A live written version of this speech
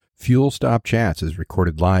Fuel Stop Chats is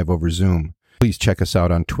recorded live over Zoom. Please check us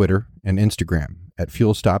out on Twitter and Instagram at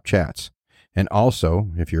Fuel Stop Chats. And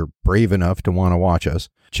also, if you're brave enough to want to watch us,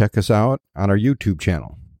 check us out on our YouTube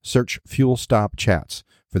channel. Search Fuel Stop Chats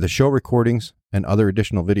for the show recordings and other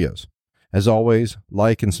additional videos. As always,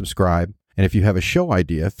 like and subscribe. And if you have a show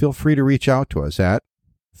idea, feel free to reach out to us at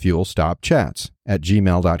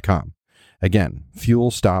fuelstopchats@gmail.com. Again,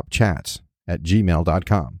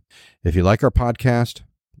 fuelstopchats@gmail.com. If you like our podcast,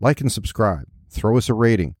 like and subscribe, throw us a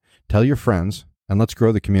rating, tell your friends, and let's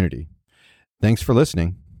grow the community. Thanks for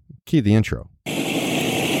listening. Key the intro.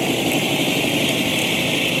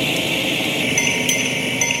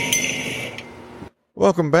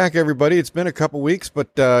 Welcome back, everybody. It's been a couple weeks,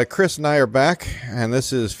 but Chris and I are back, and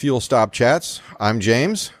this is Fuel Stop Chats. I'm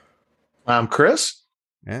James. I'm Chris.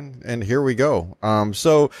 And here we go.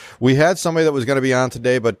 So we had somebody that was going to be on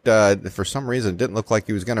today, but for some reason it didn't look like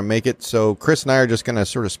he was going to make it. So Chris and I are just going to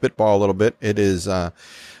sort of spitball a little bit. It is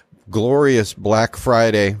glorious Black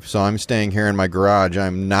Friday, so I'm staying here in my garage.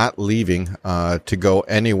 I'm not leaving to go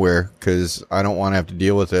anywhere because I don't want to have to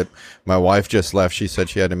deal with it. My wife just left. She said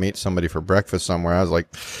she had to meet somebody for breakfast somewhere. I was like,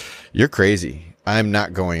 "You're crazy. I'm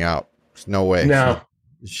not going out. There's no way." No.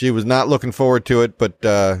 She was not looking forward to it, but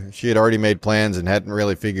she had already made plans and hadn't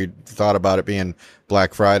really thought about it being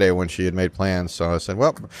Black Friday when she had made plans. So I said,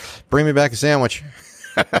 "Well, bring me back a sandwich."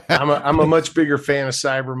 I'm a much bigger fan of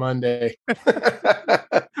Cyber Monday.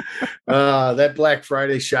 That Black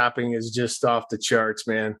Friday shopping is just off the charts,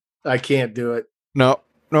 man. I can't do it. No,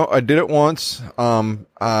 I did it once. Remember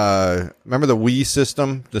the Wii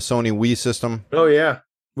system, the Sony Wii system? Oh yeah,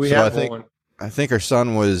 we have one. I think our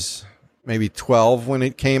son was maybe 12 when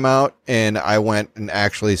it came out, and I went and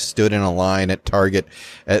actually stood in a line at Target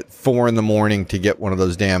at 4 a.m. to get one of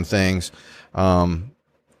those damn things.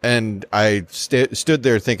 And I stood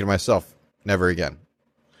there thinking to myself, never again.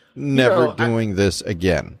 Never doing this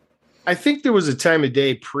again. I think there was a time of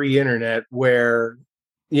day pre-internet where,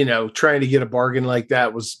 trying to get a bargain like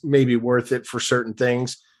that was maybe worth it for certain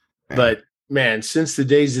things. Man. But man, since the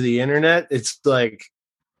days of the internet, it's like,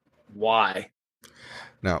 why?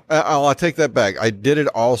 No, I'll take that back. I did it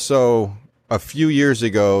also a few years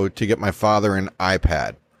ago to get my father an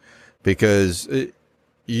iPad because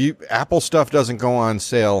Apple stuff doesn't go on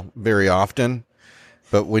sale very often.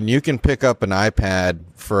 But when you can pick up an iPad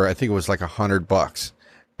for, I think it was like $100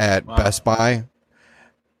 at Best Buy,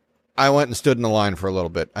 I went and stood in the line for a little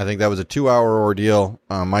bit. I think that was a 2-hour ordeal.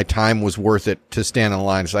 My time was worth it to stand in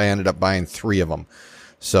line, so I ended up buying 3 of them.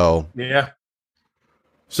 So yeah.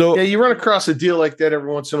 So yeah, you run across a deal like that every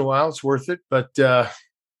once in a while. It's worth it, but I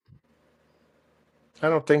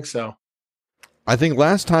don't think so. I think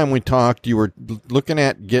last time we talked, you were looking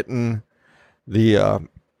at getting the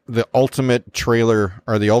ultimate trailer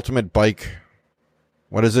or the ultimate bike.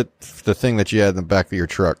 What is it? The thing that you had in the back of your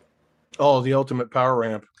truck. Oh, the ultimate power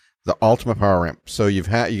ramp. The ultimate power ramp. So you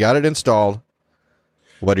got it installed.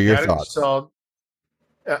 What are your thoughts?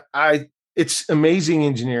 It's amazing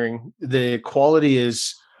engineering. The quality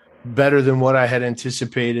is better than what I had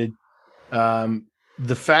anticipated.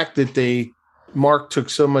 The fact that Mark took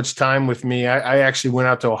so much time with me. I actually went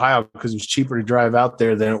out to Ohio because it was cheaper to drive out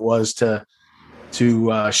there than it was to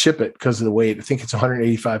ship it because of the weight. I think it's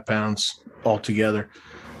 185 pounds altogether.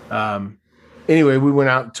 Anyway, we went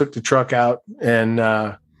out and took the truck out and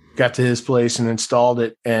got to his place and installed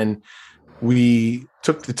it. And we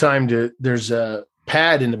took the time there's a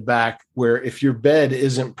pad in the back where if your bed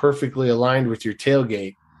isn't perfectly aligned with your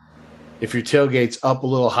tailgate, if your tailgate's up a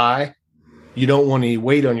little high, you don't want any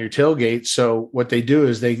weight on your tailgate. So what they do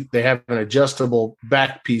is they have an adjustable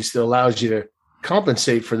back piece that allows you to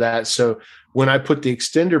compensate for that. So when I put the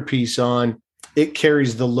extender piece on, it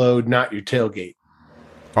carries the load, not your tailgate.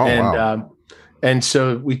 Oh, wow. And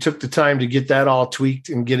so we took the time to get that all tweaked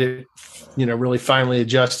and get it, really finely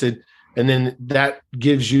adjusted. And then that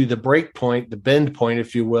gives you the break point, the bend point,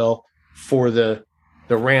 if you will, for the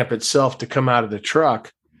ramp itself to come out of the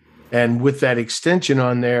truck. And with that extension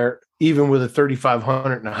on there, even with a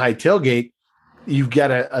 3,500 and a high tailgate, you've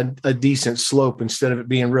got a decent slope instead of it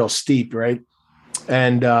being real steep, right?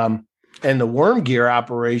 And the worm gear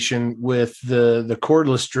operation with the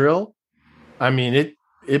cordless drill, I mean,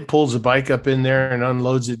 it pulls the bike up in there and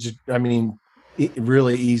unloads it.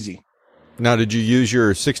 Really easy. Now, did you use your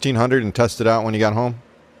 1600 and test it out when you got home?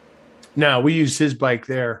 No, we used his bike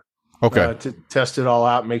there. Okay. To test it all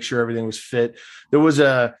out, make sure everything was fit. There was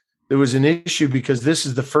an issue because this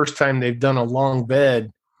is the first time they've done a long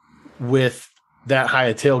bed with that high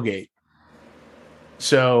a tailgate.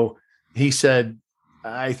 So he said,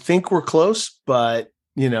 I think we're close, but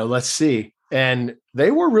let's see. And they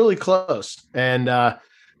were really close. And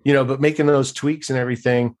but making those tweaks and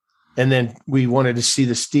everything. And then we wanted to see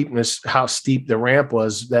the steepness, how steep the ramp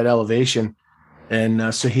was, that elevation.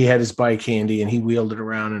 And so he had his bike handy and he wheeled it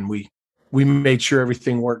around, and we made sure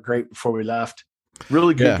everything worked great before we left.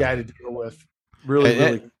 Really good guy to deal with.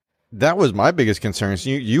 Really. That was my biggest concern. So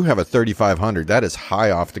you have a 3500. That is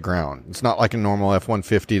high off the ground. It's not like a normal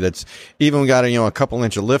F-150 that's even got a couple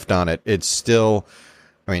inch of lift on it. It's still,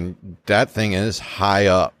 I mean, that thing is high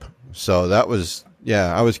up. So that was,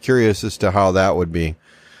 I was curious as to how that would be.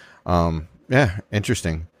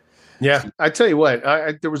 Interesting. Yeah, I tell you what,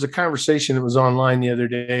 there was a conversation that was online the other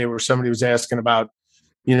day where somebody was asking about,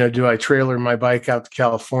 do I trailer my bike out to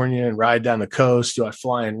California and ride down the coast? Do I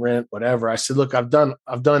fly and rent, whatever? I said, look, I've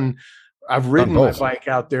ridden my bike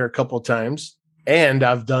out there a couple of times, and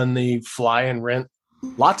I've done the fly and rent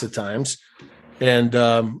lots of times. And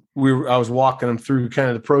I was walking them through kind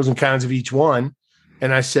of the pros and cons of each one.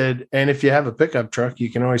 And I said, and if you have a pickup truck,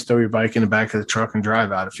 you can always throw your bike in the back of the truck and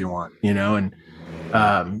drive out if you want, and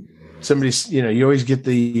somebody's, you always get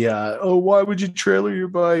the, why would you trailer your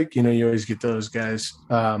bike? You always get those guys.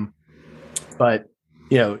 But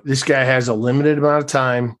this guy has a limited amount of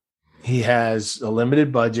time. He has a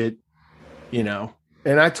limited budget, and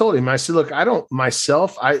I told him, I said, look, I don't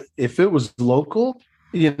myself, if it was local,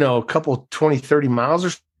 a couple 20, 30 miles or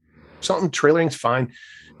something, trailering's fine,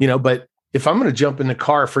 but if I'm going to jump in the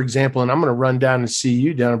car, for example, and I'm going to run down and see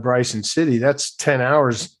you down in Bryson City, that's 10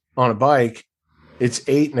 hours on a bike. It's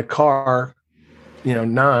 8 in a car,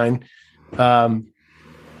 9. And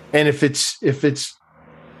if it's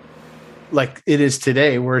like it is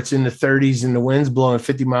today, where it's in the 30s and the wind's blowing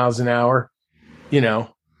 50 miles an hour,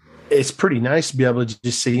 it's pretty nice to be able to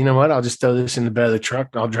just say, you know what, I'll just throw this in the bed of the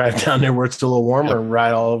truck and I'll drive down there where it's a little warmer and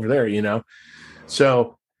ride all over there,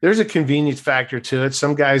 So there's a convenience factor to it.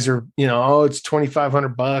 Some guys are, it's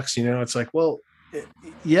 $2,500. It's like, well,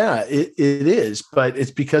 yeah, it is, but it's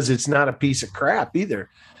because it's not a piece of crap either.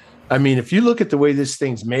 I mean, if you look at the way this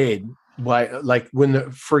thing's made, like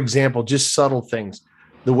for example, just subtle things,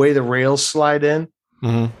 the way the rails slide in,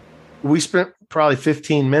 we spent probably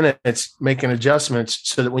 15 minutes making adjustments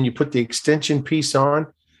so that when you put the extension piece on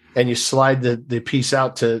and you slide the piece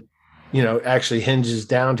out to, actually hinges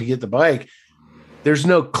down to get the bike, there's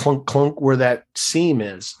no clunk clunk where that seam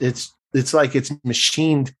is. It's like it's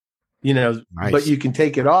machined, nice. But you can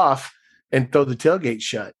take it off and throw the tailgate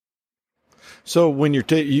shut. So when you're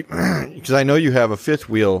because I know you have a fifth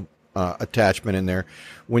wheel attachment in there,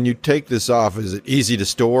 when you take this off, is it easy to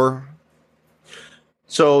store?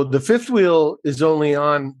 So the fifth wheel is only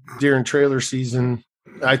on during trailer season.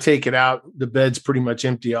 I take it out. The bed's pretty much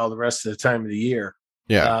empty all the rest of the time of the year.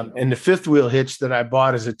 Yeah. And the fifth wheel hitch that I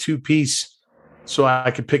bought is a 2-piece, so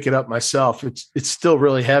I could pick it up myself. It's still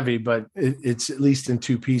really heavy, but it's at least in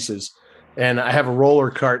 2 pieces. And I have a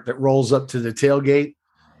roller cart that rolls up to the tailgate,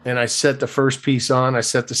 and I set the first piece on. I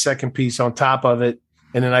set the second piece on top of it,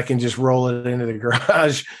 and then I can just roll it into the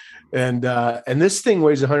garage. And this thing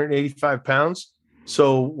weighs 185 pounds.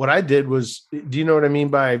 So what I did was, do you know what I mean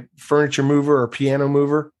by furniture mover or piano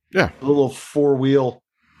mover? Yeah. A little 4-wheel,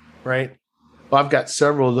 right? Well, I've got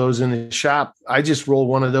several of those in the shop. I just roll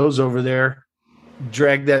one of those over there,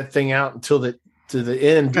 drag that thing out until the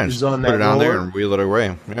end is on that roller. Put it on there and wheel it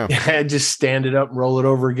away. Yeah. Just stand it up, roll it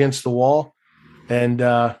over against the wall, and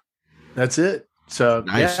that's it. So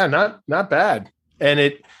nice. Yeah, not bad.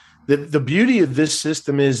 And the beauty of this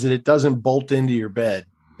system is that it doesn't bolt into your bed.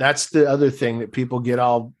 That's the other thing that people get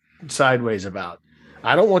all sideways about.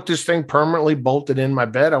 I don't want this thing permanently bolted in my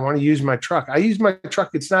bed. I want to use my truck. I use my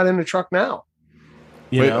truck. It's not in the truck now.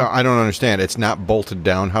 Wait, I don't understand. It's not bolted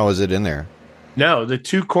down. How is it in there? No, the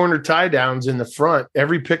 2 corner tie downs in the front.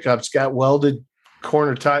 Every pickup's got welded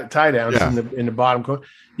corner tie downs in the bottom corner.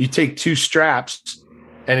 You take 2 straps,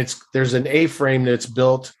 and there's an A-frame that's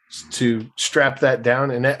built to strap that down,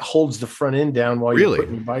 and that holds the front end down while you're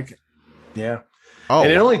putting your bike in. Yeah. Oh,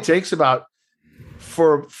 and it only takes about,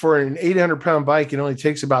 for an 800-pound bike, it only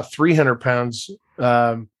takes about 300 pounds,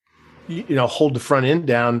 hold the front end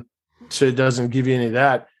down so it doesn't give you any of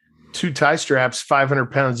that. 2 tie straps, 500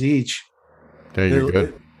 pounds each. There you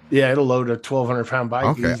go. Yeah, it'll load a 1,200-pound bike.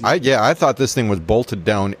 Okay. I thought this thing was bolted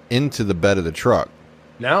down into the bed of the truck.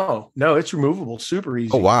 No, it's removable. Super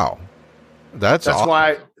easy. Oh, wow. That's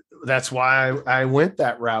awesome. That's why I went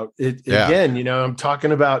that route. Again, I'm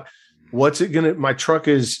talking about what's it going to, my truck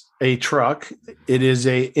is a truck. It is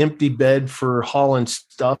a empty bed for hauling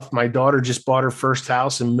stuff. My daughter just bought her first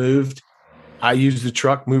house and moved. I used the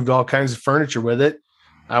truck, moved all kinds of furniture with it.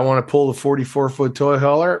 I want to pull the 44-foot toy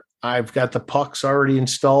hauler. I've got the pucks already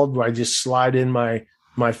installed where I just slide in my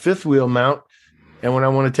fifth wheel mount. And when I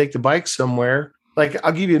want to take the bike somewhere, like,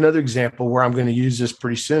 I'll give you another example where I'm going to use this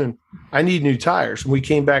pretty soon. I need new tires. When we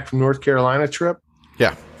came back from North Carolina trip,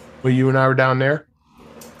 Yeah. when you and I were down there,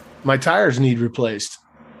 my tires need replaced.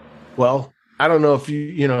 Well, I don't know if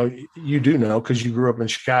you do know because you grew up in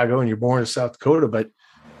Chicago and you're born in South Dakota, but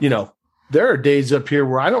there are days up here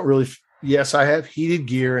where I don't really, yes, I have heated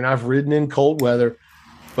gear and I've ridden in cold weather,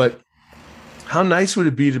 but how nice would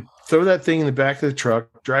it be to throw that thing in the back of the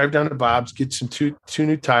truck, drive down to Bob's, get some two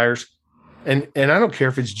new tires. And I don't care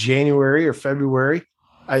if it's January or February.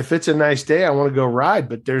 If it's a nice day, I want to go ride,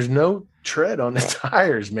 but there's no tread on the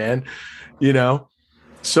tires, man.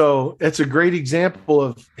 So it's a great example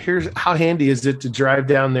of here's how handy is it to drive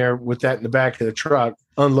down there with that in the back of the truck,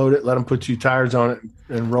 unload it, let them put two tires on it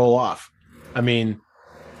and roll off. I mean,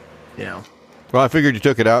 Well, I figured you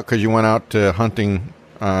took it out because you went out hunting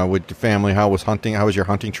with your family. How was hunting? How was your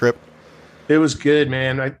hunting trip? It was good,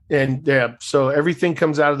 man. So everything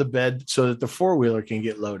comes out of the bed so that the four-wheeler can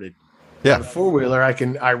get loaded. Yeah. The four-wheeler,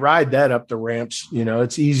 I ride that up the ramps.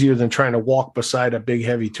 It's easier than trying to walk beside a big,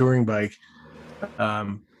 heavy touring bike.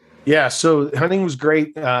 So hunting was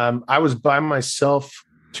great. I was by myself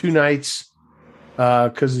 2 nights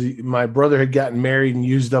because my brother had gotten married and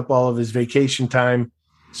used up all of his vacation time.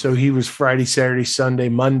 So he was Friday, Saturday, Sunday,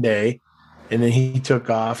 Monday, and then he took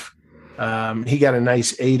off. He got a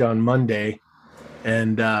nice 8 on Monday,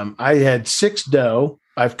 and I had 6 doe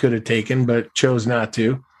I could have taken, but chose not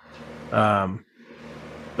to.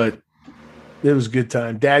 But it was a good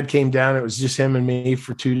time. Dad came down. It was just him and me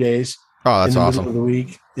for 2 days. Oh, that's awesome. Middle of the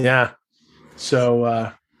week. Yeah.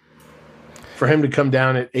 So for him to come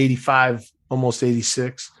down at 85, almost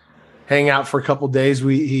 86, hang out for a couple of days.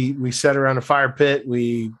 We sat around a fire pit.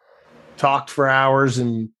 We talked for hours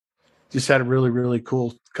and just had a really, really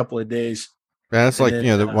cool couple of days. Yeah, that's like,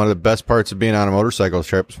 one of the best parts of being on a motorcycle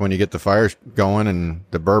trip is when you get the fires going and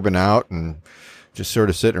the bourbon out and just sort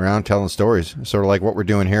of sitting around telling stories. Sort of like what we're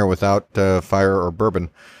doing here without fire or bourbon.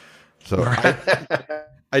 So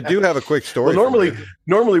I do have a quick story. Well,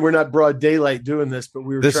 normally we're not broad daylight doing this, but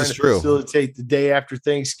we were trying to facilitate the day after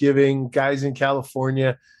Thanksgiving, guys in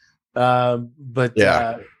California.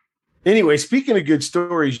 Anyway, speaking of good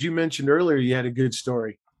stories, you mentioned earlier you had a good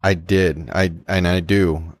story. I did. I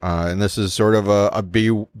do. And this is sort of a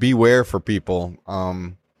beware for people.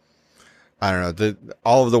 I don't know.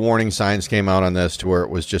 All of the warning signs came out on this to where it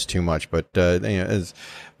was just too much. But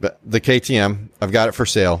but the KTM, I've got it for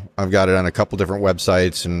sale. I've got it on a couple different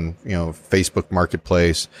websites and Facebook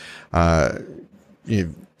Marketplace. All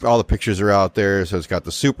the pictures are out there. So it's got the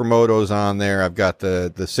Supermotos on there. I've got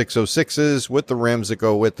the 606s with the rims that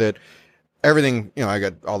go with it. Everything, I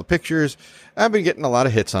got all the pictures. I've been getting a lot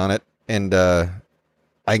of hits on it, and I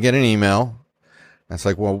get an email. And it's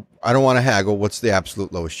like, well, I don't want to haggle. What's the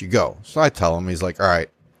absolute lowest you go? So I tell him. He's like, all right,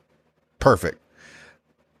 perfect.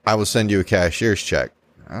 I will send you a cashier's check.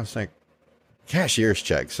 I was like, cashier's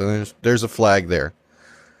check. So there's a flag there.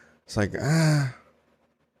 It's like,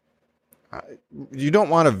 you don't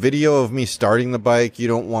want a video of me starting the bike. You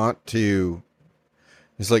don't want to.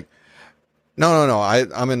 He's like, no.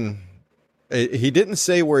 I'm in. He didn't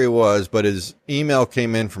say where he was, but his email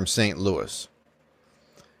came in from St. Louis.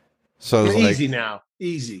 So easy now,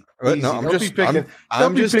 easy. No, I'm just picking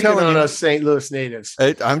telling on us St. Louis natives.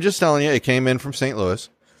 I'm just telling you, it came in from St. Louis,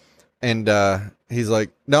 and he's like,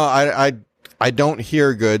 no, I don't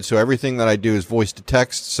hear good, so everything that I do is voice to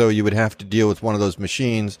text. So you would have to deal with one of those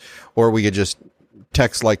machines, or we could just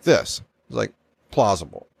text like this. It's like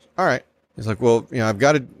plausible. All right. He's like, well,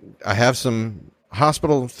 I have some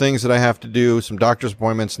hospital things that I have to do, some doctor's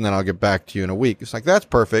appointments, and then I'll get back to you in a week. It's like, that's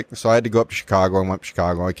perfect. So I had to go up to Chicago. I went to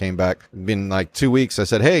Chicago. I came back. It's been like 2 weeks. I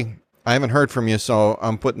said, hey, I haven't heard from you. So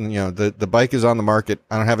I'm putting, the bike is on the market.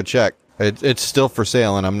 I don't have a check. It's still for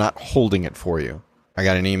sale, and I'm not holding it for you. I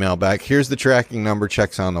got an email back. Here's the tracking number.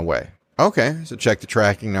 Check's on the way. Okay. So check the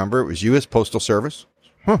tracking number. It was U.S. Postal Service.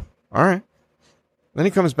 All right. Then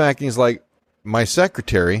he comes back and he's like, my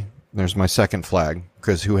secretary, there's my second flag,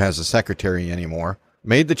 because who has a secretary anymore,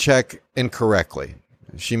 made the check incorrectly.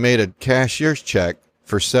 She made a cashier's check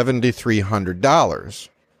for $7,300.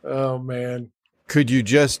 Oh, man. Could you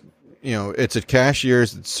just, it's a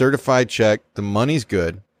cashier's certified check. The money's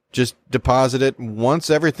good. Just deposit it. Once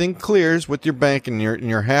everything clears with your bank and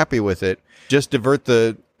you're happy with it, just divert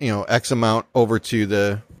the, X amount over to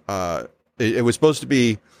the, it was supposed to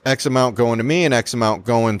be X amount going to me and X amount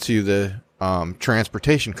going to the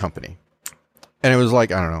transportation company. And it was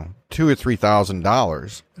like, I don't know, $2,000 or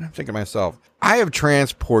 $3,000. And I'm thinking to myself, I have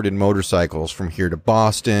transported motorcycles from here to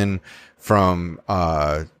Boston, from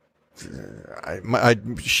I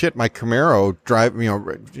shit my Camaro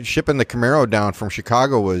shipping the Camaro down from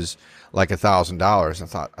Chicago was like $1,000. I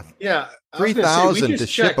thought, Yeah. $3,000 to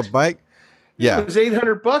ship a bike. Yeah. It was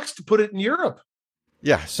 $800 to put it in Europe.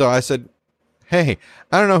 Yeah. So I said, hey,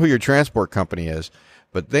 I don't know who your transport company is,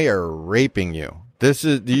 but they are raping you.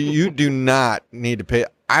 You do not need to pay.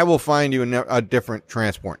 I will find you a different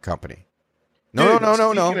transport company.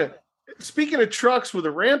 No. Speaking of trucks with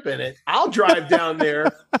a ramp in it, I'll drive down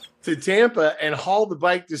there to Tampa and haul the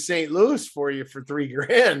bike to St. Louis for you for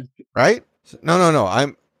 $3,000. Right? No.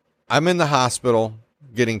 I'm in the hospital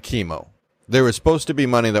getting chemo. There was supposed to be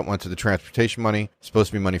money that went to the transportation money,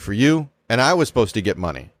 supposed to be money for you, and I was supposed to get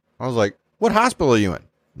money. I was like, what hospital are you in?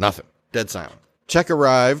 Nothing. Dead silent. Check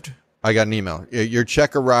arrived. I got an email. Your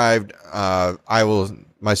check arrived.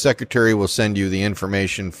 My secretary will send you the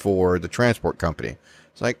information for the transport company.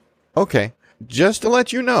 It's like, okay, just to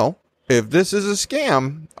let you know, if this is a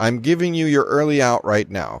scam, I'm giving you your early out right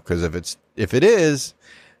now. Because if it is,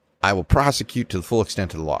 I will prosecute to the full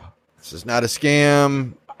extent of the law. This is not a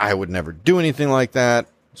scam. I would never do anything like that.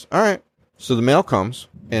 All right. So the mail comes,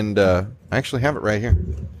 and I actually have it right here.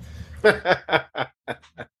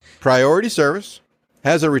 Priority service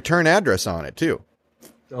has a return address on it too.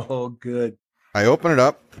 Oh, good. I open it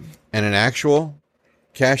up, and an actual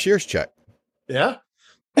cashier's check. Yeah.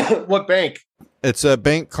 What bank? It's a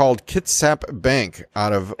bank called Kitsap Bank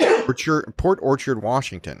out of Port Orchard,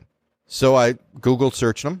 Washington. So I Googled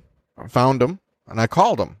searched them, found them, and I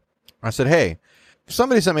called them. I said, hey,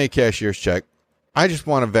 somebody sent me a cashier's check. I just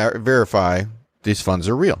want to verify these funds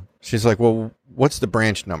are real. She's like, well, what's the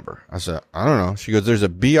branch number? I said, I don't know. She goes, there's a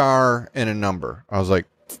BR and a number. I was like,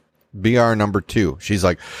 BR number 2. She's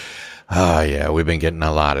like, yeah, we've been getting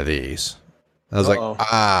a lot of these. I was like,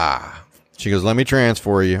 She goes, let me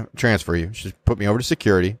transfer you. She put me over to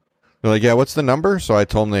security. They're like, yeah, what's the number? So I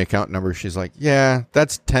told them the account number. She's like, yeah,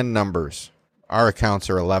 that's 10 numbers. Our accounts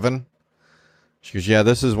are 11. She goes, yeah,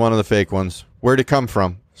 this is one of the fake ones. Where'd it come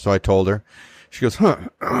from? So I told her. She goes,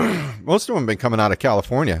 most of them have been coming out of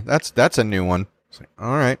California. That's a new one. I was like,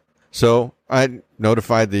 all right. So I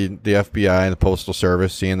notified the FBI and the Postal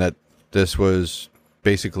Service, seeing that this was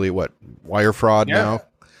basically wire fraud now.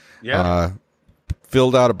 Yeah.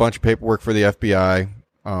 Filled out a bunch of paperwork for the FBI.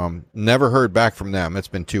 Never heard back from them. It's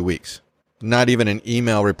been 2 weeks. Not even an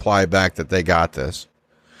email reply back that they got this.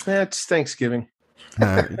 It's Thanksgiving.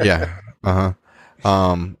 Yeah. Uh-huh.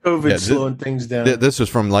 COVID slowing things down. This was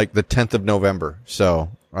from like the 10th of November.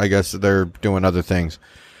 So I guess they're doing other things.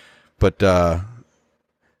 But,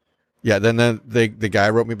 yeah, then the guy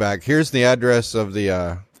wrote me back. Here's the address of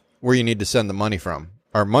the, where you need to send the money from,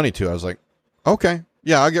 or money to. I was like, okay.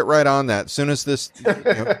 Yeah, I'll get right on that. As soon as this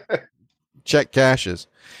check cashes.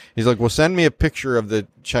 He's like, well, send me a picture of the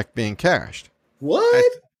check being cashed. What?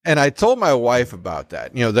 And I told my wife about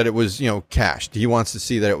that, that it was, cashed. He wants to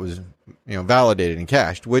see that it was, validated and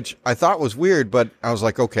cashed, which I thought was weird, but I was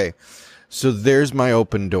like, okay, so there's my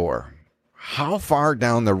open door. How far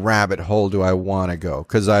down the rabbit hole do I want to go?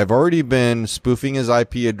 Because I've already been spoofing his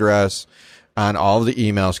IP address on all of the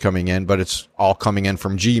emails coming in, but it's all coming in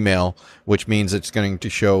from Gmail, which means it's going to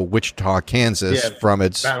show Wichita, Kansas from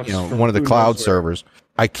its, one of the cloud servers.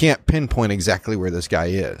 I can't pinpoint exactly where this guy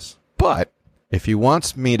is, but if he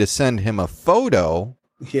wants me to send him a photo.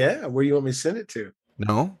 Yeah. Where you want me to send it to?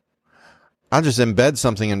 No, I'll just embed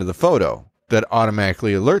something into the photo that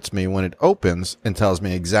automatically alerts me when it opens and tells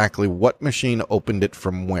me exactly what machine opened it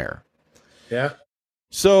from where. Yeah.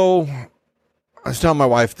 So I was telling my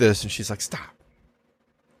wife this, and she's like, stop.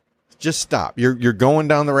 Just stop. You're going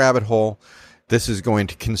down the rabbit hole. This is going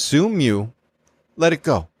to consume you. Let it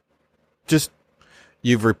go.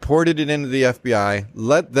 You've reported it into the FBI.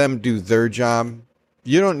 Let them do their job.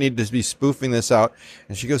 You don't need to be spoofing this out.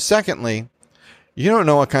 And she goes, secondly, you don't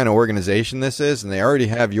know what kind of organization this is, and they already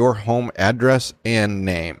have your home address and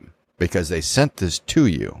name because they sent this to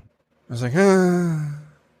you. I was like, all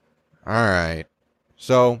right.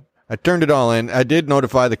 So I turned it all in. I did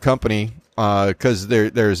notify the company because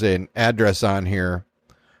there's an address on here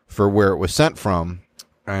for where it was sent from.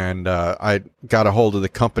 And I got a hold of the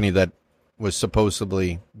company that was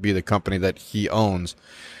supposedly be the company that he owns.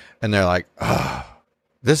 And they're like,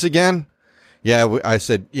 this again? Yeah, I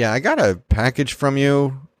said, yeah, I got a package from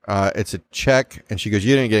you. It's a check. And she goes,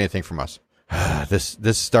 you didn't get anything from us.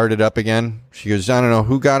 This started up again. She goes, I don't know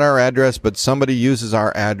who got our address, but somebody uses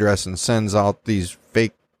our address and sends out these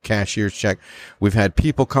fake cashier's check. We've had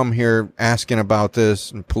people come here asking about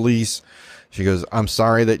this, and police. She goes, I'm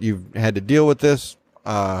sorry that you've had to deal with this.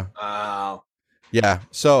 Wow. Yeah.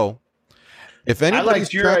 So if anybody's I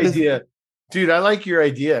liked your idea. Dude, I like your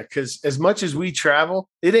idea because as much as we travel,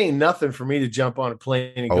 it ain't nothing for me to jump on a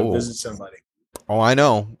plane and go visit somebody. Oh, I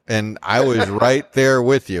know. And I was right there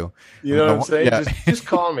with you. You know what I'm saying? Yeah. Just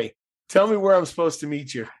call me. Tell me where I'm supposed to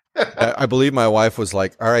meet you. I believe my wife was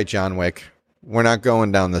like, all right, John Wick, we're not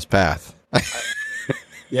going down this path.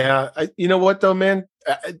 Yeah. You know what, though, man?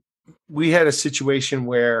 We had a situation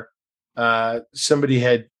where somebody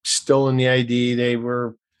had stolen the ID. They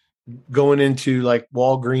were going into like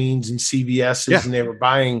Walgreens and CVS's and they were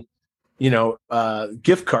buying,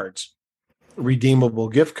 gift cards, redeemable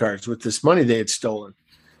gift cards with this money they had stolen.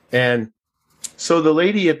 And so the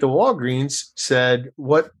lady at the Walgreens said,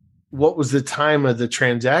 what was the time of the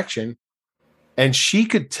transaction? And she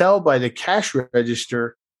could tell by the cash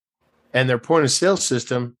register and their point of sale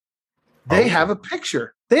system, they have a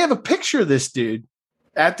picture. They have a picture of this dude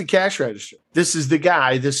at the cash register. This is the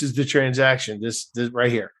guy. This is the transaction. This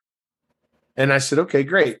right here. And I said, okay,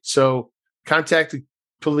 great. So contact the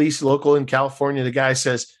police local in California. The guy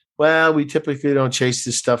says, well, we typically don't chase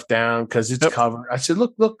this stuff down because it's covered. I said,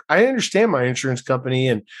 look, I understand my insurance company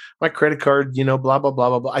and my credit card, blah, blah, blah,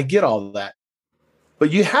 blah, blah. I get all of that.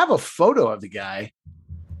 But you have a photo of the guy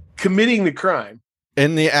committing the crime.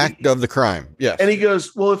 In the act of the crime. Yes. And he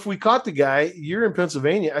goes, well, if we caught the guy, you're in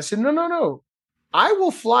Pennsylvania. I said, no. I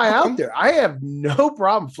will fly out there. I have no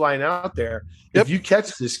problem flying out there if you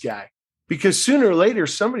catch this guy. Because sooner or later,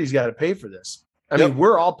 somebody's got to pay for this. I mean,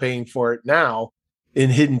 we're all paying for it now in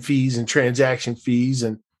hidden fees and transaction fees.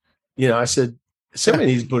 And, I said, somebody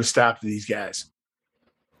needs to put a stop to these guys.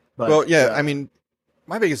 But, I mean,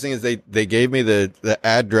 my biggest thing is they gave me the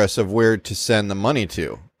address of where to send the money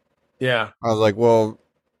to. Yeah. I was like, well,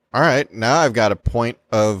 all right, now I've got a point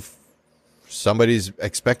of somebody's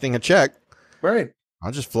expecting a check. Right.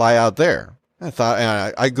 I'll just fly out there. I thought,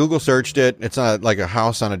 and I Google searched it. It's not like a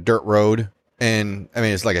house on a dirt road. And I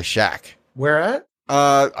mean, it's like a shack. Where at?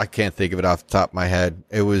 I can't think of it off the top of my head.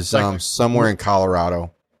 It was somewhere in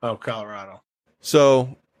Colorado. Oh, Colorado.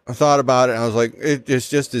 So I thought about it and I was like, it's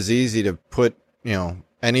just as easy to put,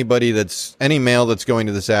 any mail that's going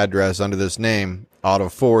to this address under this name, auto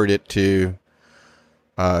forward it to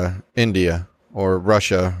India or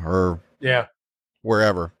Russia or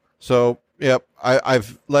wherever. So,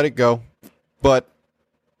 I've let it go. But,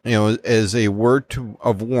 as a word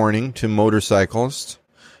of warning to motorcyclists,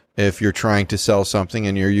 if you're trying to sell something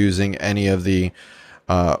and you're using any of the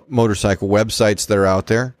motorcycle websites that are out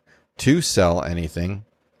there to sell anything,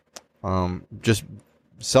 just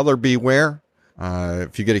seller beware.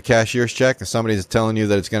 If you get a cashier's check and somebody's telling you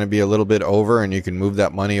that it's going to be a little bit over and you can move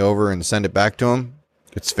that money over and send it back to them,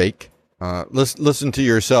 it's fake. Listen to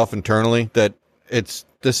yourself internally that this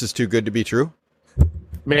is too good to be true.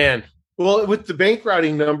 Man. Well, with the bank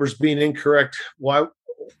routing numbers being incorrect, why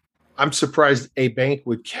I'm surprised a bank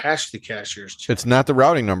would cash the cashier's check. It's not the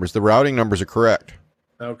routing numbers. The routing numbers are correct.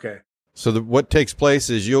 Okay. So what takes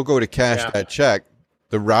place is you'll go to cash that check.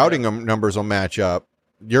 The routing numbers will match up.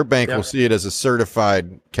 Your bank will see it as a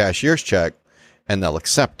certified cashier's check, and they'll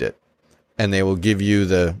accept it. And they will give you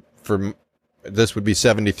this would be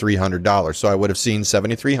 $7,300. So I would have seen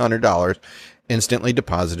 $7,300 instantly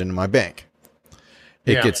deposited in my bank.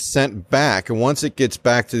 It gets sent back, and once it gets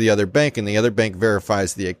back to the other bank and the other bank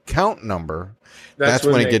verifies the account number, that's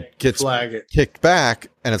when it gets kicked back,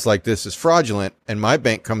 and it's like, this is fraudulent, and my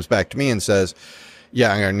bank comes back to me and says,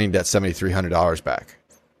 yeah, I'm going to need that $7,300 back,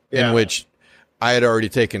 in which I had already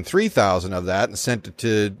taken $3,000 of that and sent it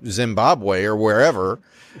to Zimbabwe or wherever.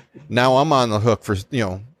 Now I'm on the hook for,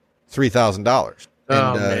 $3,000.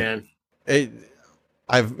 Oh, man.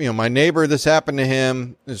 My neighbor, this happened to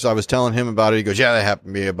him. So I was telling him about it. He goes, yeah, that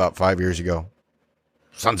happened to me about 5 years ago.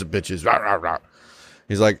 Sons of bitches. Rah, rah, rah.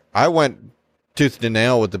 He's like, I went tooth and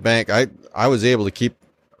nail with the bank. I was able to keep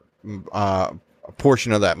a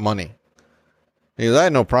portion of that money. He goes, I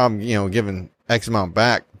had no problem, giving X amount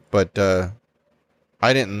back, but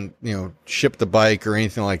I didn't, ship the bike or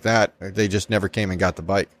anything like that. They just never came and got the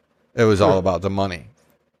bike. It was all about the money.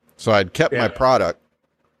 So I'd kept my product.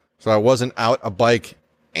 So I wasn't out a bike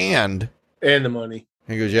and the money.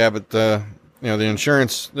 He goes, yeah, but the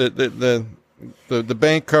insurance, the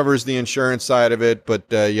bank covers the insurance side of it, but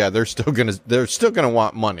they're still gonna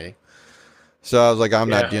want money. So I was like, I'm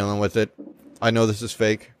not dealing with it. I know this is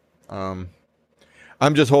fake. I'm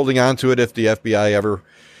just holding on to it if the FBI ever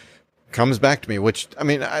comes back to me, which, I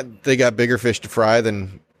mean, they got bigger fish to fry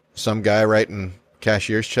than some guy writing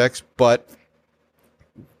cashier's checks. But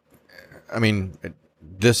I mean,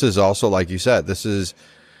 this is also, like you said, this is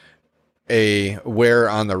a wear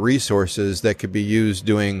on the resources that could be used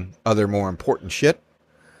doing other more important shit.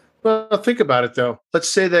 Well, think about it though. Let's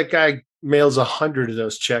say that guy mails 100 of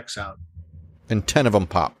those checks out. and 10 of them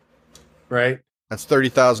pop. Right. That's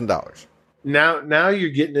 $30,000. Now you're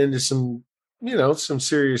getting into some, some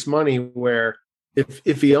serious money where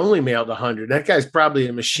if he only mailed 100, that guy's probably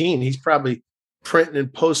a machine. He's probably printing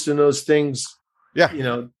and posting those things.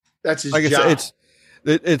 Yeah. That's his like job.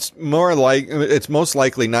 It's more like, it's most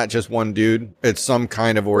likely not just one dude. It's some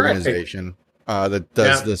kind of organization that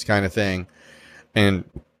does this kind of thing. And,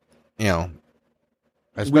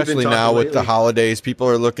 especially now with the holidays, people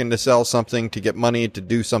are looking to sell something to get money to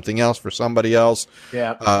do something else for somebody else.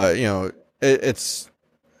 Yeah.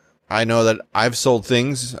 I know that I've sold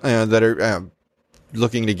things that are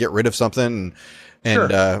looking to get rid of something,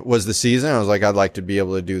 and was the season. I was like, I'd like to be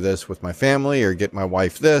able to do this with my family or get my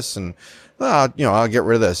wife this, and I'll get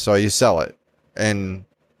rid of this. So you sell it, and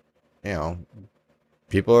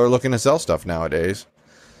people are looking to sell stuff nowadays.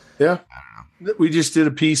 Yeah. We just did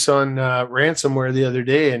a piece on ransomware the other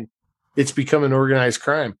day, and it's become an organized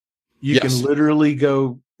crime. You can literally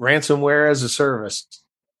go ransomware as a service,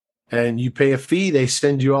 and you pay a fee. They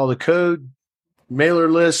send you all the code, mailer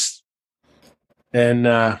list, and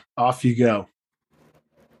off you go.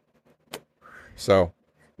 So,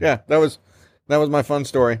 yeah, that was my fun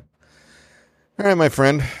story. All right, my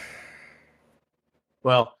friend.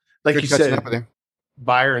 Well, like you said,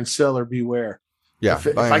 buyer and seller beware. Yeah.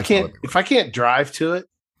 If I can't drive to it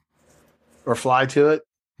or fly to it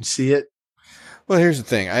and see it. Well, here's the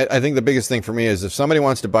thing. I think the biggest thing for me is if somebody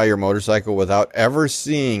wants to buy your motorcycle without ever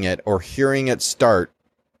seeing it or hearing it start,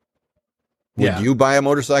 would you buy a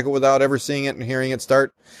motorcycle without ever seeing it and hearing it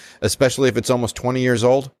start? Especially if it's almost 20 years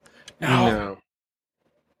old? No.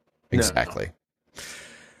 Exactly. No.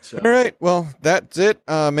 So. All right. Well, that's it.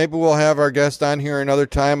 Maybe we'll have our guest on here another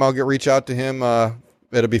time. I'll reach out to him.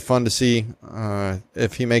 It'll be fun to see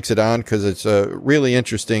if he makes it on, because it's a really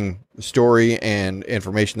interesting story and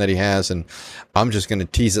information that he has. And I'm just going to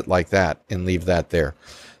tease it like that and leave that there.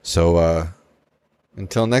 So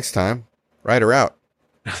until next time, ride her out.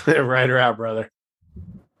 Ride her out, brother.